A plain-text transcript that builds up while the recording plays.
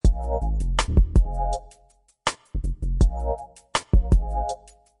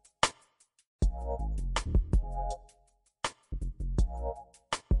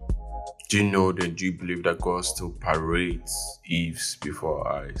Do you know that do you believe that God still parades Eve's before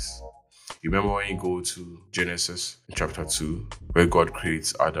our eyes? You remember when you go to Genesis chapter 2, where God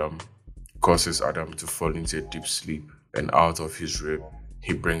creates Adam, causes Adam to fall into a deep sleep, and out of his rib,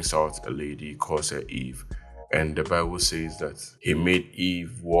 he brings out a lady, calls her Eve. And the Bible says that he made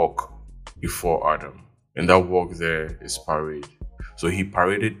Eve walk before Adam. And that walk there is parade. So he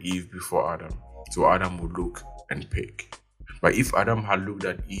paraded Eve before Adam. So Adam would look and pick. But if Adam had looked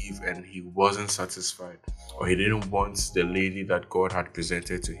at Eve and he wasn't satisfied, or he didn't want the lady that God had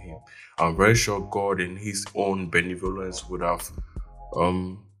presented to him, I'm very sure God, in his own benevolence, would have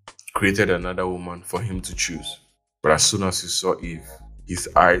created another woman for him to choose. But as soon as he saw Eve, his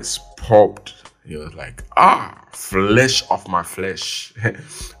eyes popped. He was like, flesh of my flesh,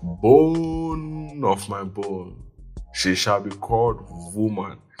 bone of my bone. She shall be called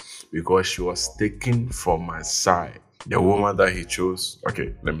woman because she was taken from my side. The woman that he chose.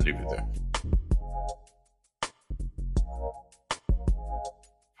 Okay, let me leave it there.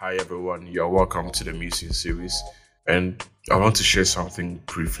 Hi everyone, you're welcome to the Muse series, and I want to share something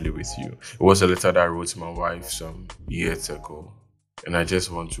briefly with you. It was a letter that I wrote to my wife some years ago, and I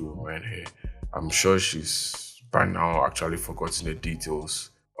just want to remind her. I'm sure she's by now actually forgotten the details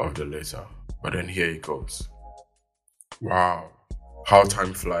of the letter, but then here it goes. Wow, how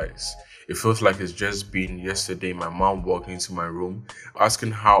time flies. It feels like it's just been yesterday my mom walked into my room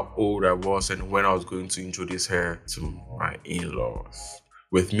asking how old I was and when I was going to introduce her to my in-laws.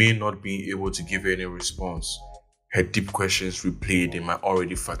 With me not being able to give her any response, her deep questions replayed in my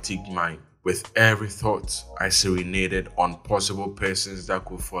already fatigued mind. With every thought, I serenaded on possible persons that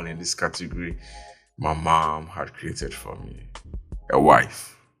could fall in this category my mom had created for me. A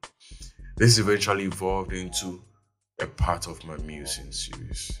wife. This eventually evolved into a part of my musing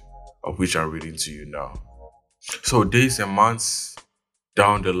series, of which I'm reading to you now. So days and months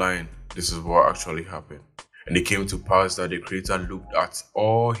down the line, this is what actually happened. And it came to pass that the Creator looked at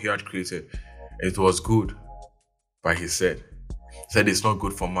all he had created, and it was good. But he said it's not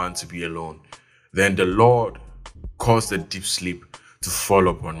good for man to be alone. Then the Lord caused a deep sleep to fall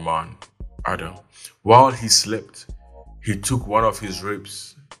upon man, Adam. While he slept, he took one of his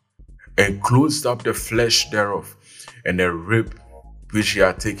ribs and closed up the flesh thereof, and the rib which he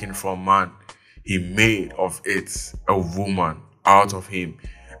had taken from man, he made of it a woman out of him,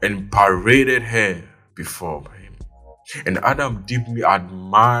 and paraded her before him. And Adam deeply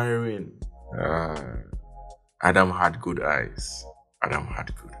admiring. Adam had good eyes. Adam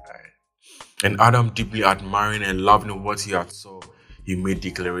had good eyes. And Adam deeply admiring and loving what he had saw, he made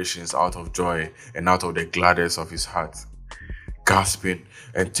declarations out of joy and out of the gladness of his heart. Gasping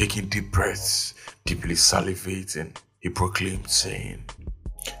and taking deep breaths, deeply salivating, he proclaimed, saying,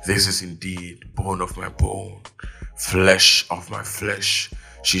 "This is indeed bone of my bone, flesh of my flesh.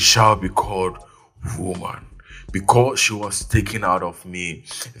 She shall be called woman, because she was taken out of me.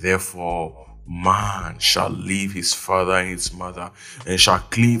 Therefore, man shall leave his father and his mother, and shall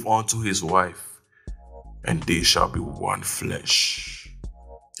cleave unto his wife, and they shall be one flesh."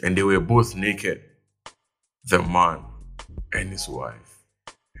 And they were both naked, the man and his wife,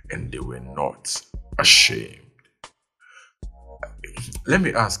 and they were not ashamed. Let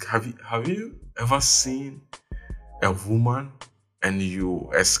me ask, have you ever seen a woman and you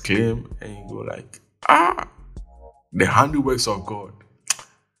exclaim and you go like, the handiworks of God.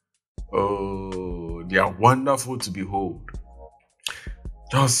 Oh, they are wonderful to behold.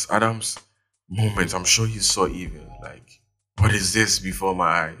 That was Adam's moment. I'm sure he saw even like, what is this before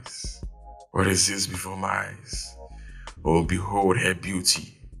my eyes? What is this before my eyes? Oh, behold her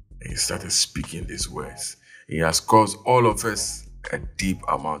beauty. And he started speaking these words. He has caused all of us a deep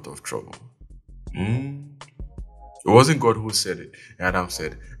amount of trouble. It wasn't God who said it. Adam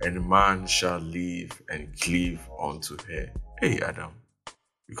said, "And man shall live and cleave unto her." Hey, Adam.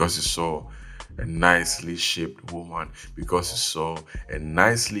 Because he saw a nicely shaped woman. Because he saw a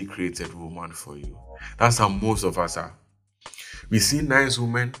nicely created woman for you. That's how most of us are. We see nice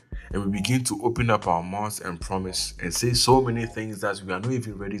women and we begin to open up our mouths and promise and say so many things that we are not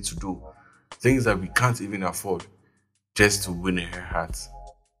even ready to do. Things that we can't even afford just to win her heart.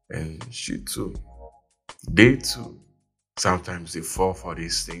 And she too. They too. Sometimes they fall for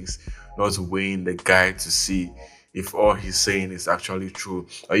these things, not weighing the guy to see if all he's saying is actually true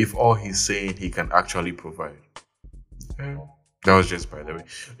or if all he's saying he can actually provide. That was just by the way.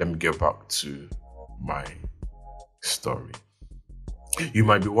 Let me get back to my story. You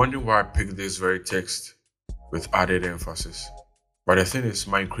might be wondering why I picked this very text with added emphasis. But the thing is,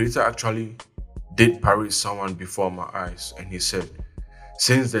 my creator actually did parry someone before my eyes, and he said,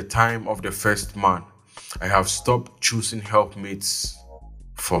 "Since the time of the first man, I have stopped choosing helpmates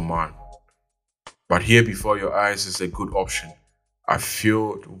for man. But here before your eyes is a good option. I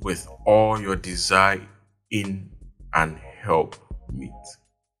filled with all your desire in and help meet.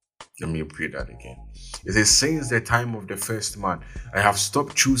 Let me repeat that again. It says, since the time of the first man, I have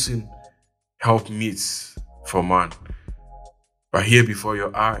stopped choosing help meets for man. But here before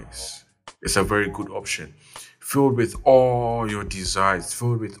your eyes is a very good option. Filled with all your desires,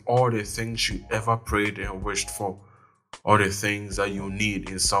 filled with all the things you ever prayed and wished for, all the things that you need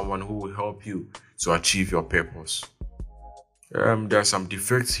in someone who will help you to achieve your purpose. There are some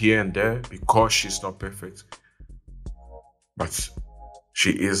defects here and there because she's not perfect, but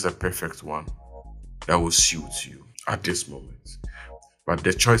she is the perfect one that will suit you at this moment. But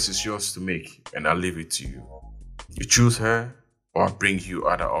the choice is yours to make, and I'll leave it to you. You choose her, or I'll bring you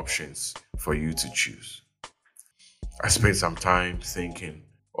other options for you to choose. I spent some time thinking,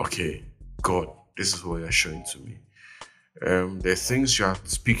 okay, God, this is what you're showing to me. The things you are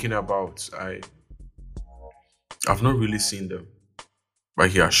speaking about, I've not really seen them, but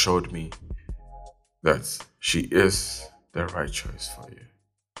He assured me that she is the right choice for you.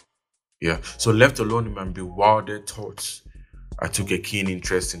 Yeah, so left alone in my bewildered thoughts, I took a keen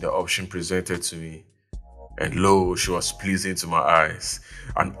interest in the option presented to me, and lo, she was pleasing to my eyes,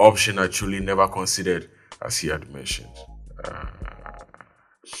 an option I truly never considered, as he had mentioned.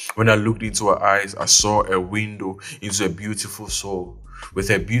 When I looked into her eyes, I saw a window into a beautiful soul, with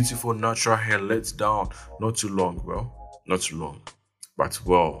her beautiful natural hair let down, not too long, not too long, but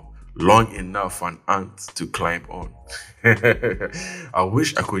long enough for an ant to climb on. I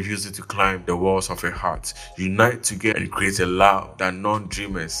wish I could use it to climb the walls of her heart, unite together and create a love that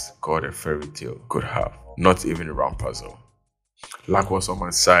non-dreamers called a fairy tale could have, not even a round puzzle. Luck was on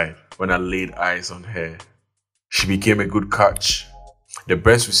my side when I laid eyes on her. She became a good catch, the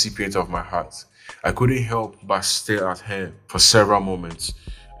best recipient of my heart. I couldn't help but stare at her for several moments.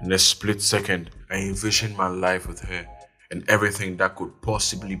 In a split second, I envisioned my life with her and everything that could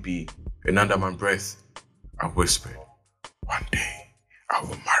possibly be. And under my breath, I whispered, one day, I will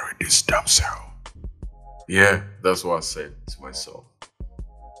marry this damsel. Yeah, that's what I said to myself.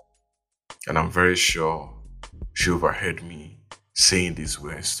 And I'm very sure she overheard me saying these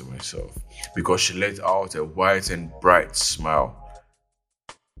words to myself, because she let out a wide and bright smile,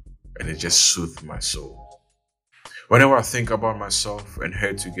 and it just soothed my soul. Whenever I think about myself and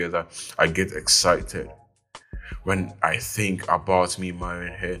her together, I get excited. When I think about me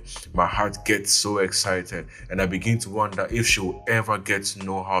marrying her, my heart gets so excited, and I begin to wonder if she will ever get to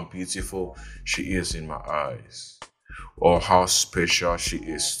know how beautiful she is in my eyes, or how special she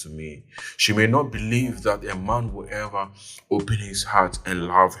is to me. She may not believe that a man will ever open his heart and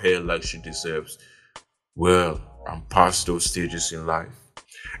love her like she deserves. Well, I'm past those stages in life,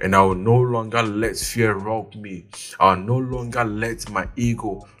 and I will no longer let fear rob me. I'll no longer let my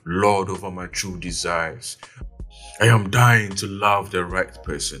ego lord over my true desires. I am dying to love the right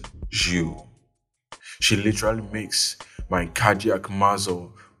person, you. She literally makes my cardiac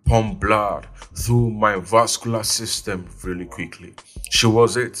muscle pump blood through my vascular system really quickly. She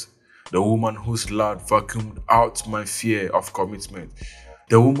was it, the woman whose love vacuumed out my fear of commitment,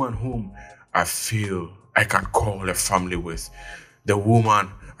 the woman whom I feel I can call a family with, the woman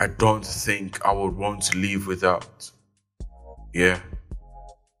I don't think I would want to live without. Yeah,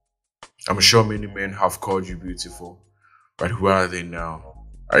 I'm sure many men have called you beautiful, but where are they now?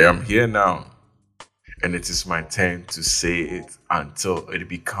 I am here now, and it is my turn to say it until it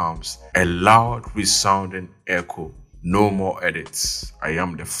becomes a loud, resounding echo. No more edits. I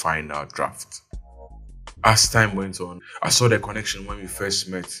am the final draft. As time went on, I saw the connection when we first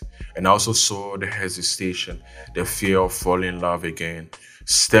met, and I also saw the hesitation, the fear of falling in love again,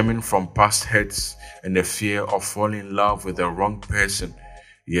 stemming from past hurts and the fear of falling in love with the wrong person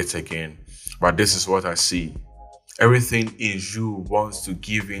yet again. But this is what I see. Everything in you wants to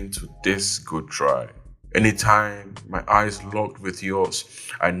give in to this good try. Anytime my eyes locked with yours,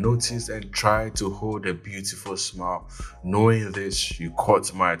 I noticed and tried to hold a beautiful smile. Knowing this, you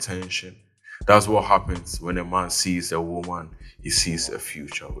caught my attention. That's what happens when a man sees a woman he sees a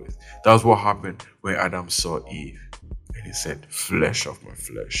future with. That's what happened when Adam saw Eve, and he said, flesh of my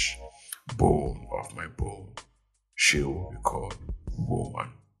flesh, bone of my bone. She will be called woman.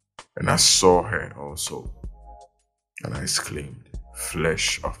 And I saw her also, and I exclaimed,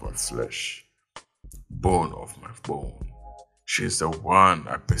 flesh of my flesh, bone of my bone. She is the one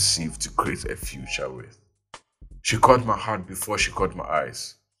I perceive to create a future with. She caught my heart before she caught my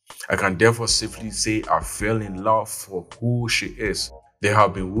eyes. I can therefore safely say I fell in love for who she is. There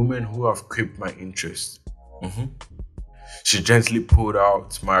have been women who have gripped my interest. She gently pulled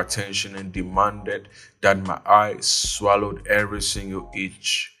out my attention and demanded that my eyes swallowed every single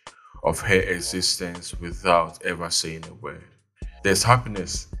inch of her existence without ever saying a word. There's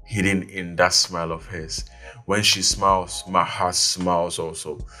happiness hidden in that smile of hers. When she smiles, my heart smiles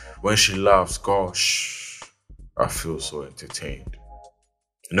also. When she laughs, gosh, I feel so entertained.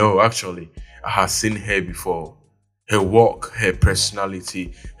 No, actually, I had seen her before. Her walk, her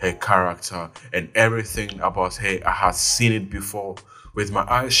personality, her character, and everything about her, I had seen it before with my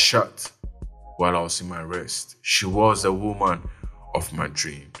eyes shut while I was in my rest. She was the woman of my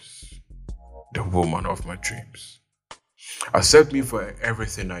dreams. The woman of my dreams. Accept me for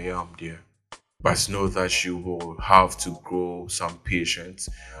everything I am, dear. But know that you will have to grow some patience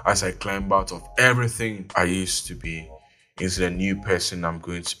as I climb out of everything I used to be into the new person I'm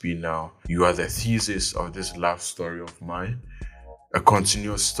going to be now. You are the thesis of this love story of mine, a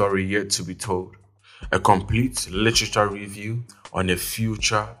continuous story yet to be told, a complete literature review on a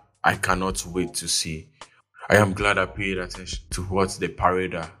future I cannot wait to see. I am glad I paid attention to what the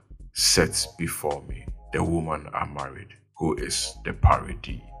parader sets before me, the woman I married, who is the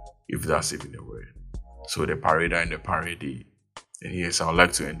parody, if that's even a word. So the parader and the parody. And yes, I would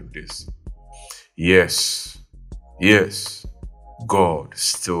like to end with this. Yes, yes, God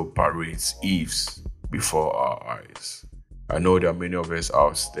still parades Eves before our eyes. I know there are many of us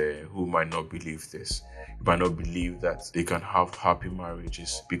out there who might not believe this. You might not believe that they can have happy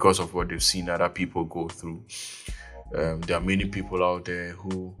marriages because of what they've seen other people go through. There are many people out there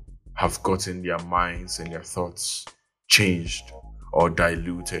who have gotten their minds and their thoughts changed or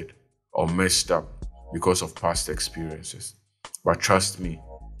diluted or messed up because of past experiences. But trust me,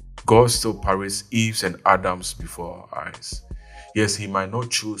 God still parades Eves and Adams before our eyes. Yes, He might not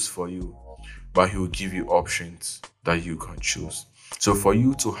choose for you, but He will give you options that you can choose. So for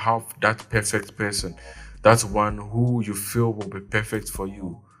you to have that perfect person, that one who you feel will be perfect for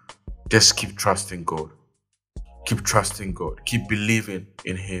you, just keep trusting God. Keep trusting God. Keep believing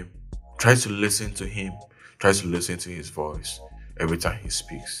in Him. Try to listen to Him. Try to listen to His voice every time He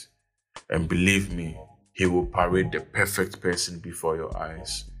speaks. And believe me, He will parade the perfect person before your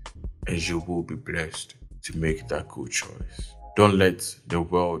eyes, and you will be blessed to make that good choice. Don't let the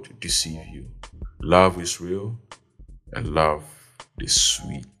world deceive you. Love is real, and love is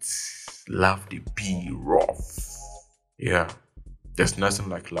sweet. Love the be rough. Yeah, there's nothing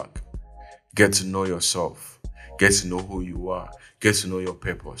like luck. Get to know yourself. Get to know who you are. Get to know your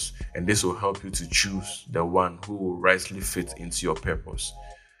purpose. And this will help you to choose the one who will rightly fit into your purpose.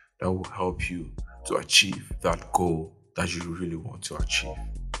 That will help you to achieve that goal that you really want to achieve.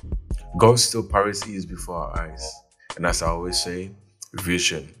 God still parades Ease before our eyes. And as I always say,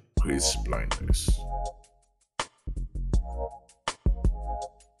 vision creates blindness.